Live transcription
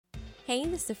Hey,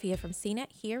 this is Sophia from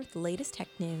CNET here with the latest tech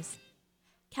news.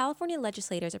 California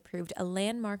legislators approved a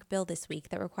landmark bill this week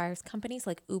that requires companies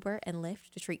like Uber and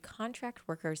Lyft to treat contract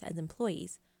workers as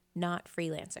employees, not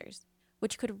freelancers,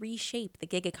 which could reshape the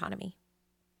gig economy.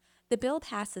 The bill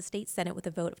passed the state Senate with a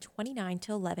vote of 29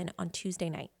 to 11 on Tuesday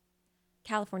night.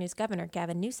 California's Governor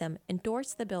Gavin Newsom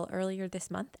endorsed the bill earlier this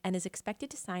month and is expected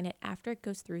to sign it after it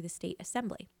goes through the state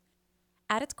assembly.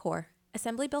 At its core,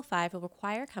 Assembly Bill 5 will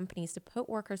require companies to put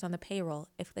workers on the payroll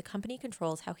if the company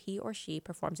controls how he or she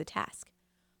performs a task,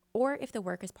 or if the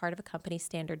work is part of a company's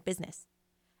standard business.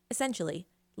 Essentially,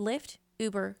 Lyft,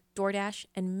 Uber, DoorDash,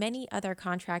 and many other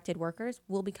contracted workers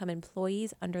will become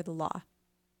employees under the law.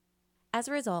 As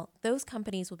a result, those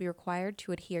companies will be required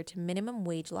to adhere to minimum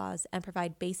wage laws and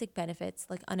provide basic benefits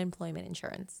like unemployment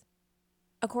insurance.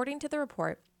 According to the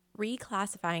report,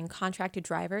 reclassifying contracted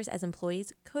drivers as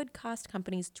employees could cost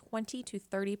companies 20 to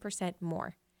 30%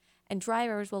 more, and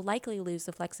drivers will likely lose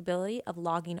the flexibility of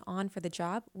logging on for the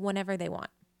job whenever they want.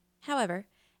 However,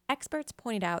 experts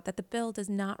pointed out that the bill does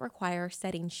not require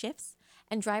setting shifts,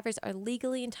 and drivers are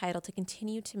legally entitled to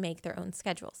continue to make their own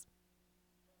schedules.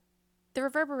 The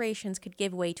reverberations could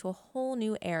give way to a whole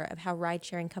new era of how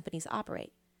ride-sharing companies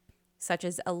operate, such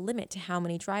as a limit to how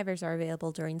many drivers are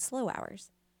available during slow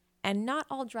hours. And not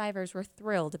all drivers were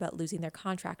thrilled about losing their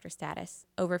contractor status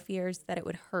over fears that it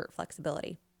would hurt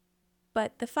flexibility.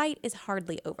 But the fight is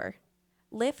hardly over.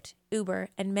 Lyft, Uber,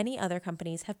 and many other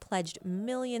companies have pledged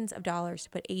millions of dollars to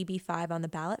put AB 5 on the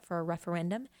ballot for a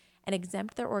referendum and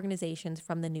exempt their organizations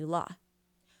from the new law.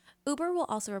 Uber will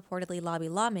also reportedly lobby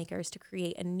lawmakers to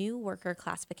create a new worker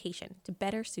classification to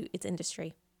better suit its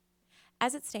industry.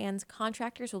 As it stands,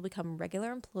 contractors will become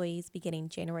regular employees beginning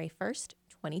January 1st,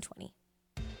 2020.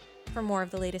 For more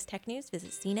of the latest tech news,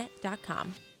 visit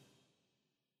cnet.com.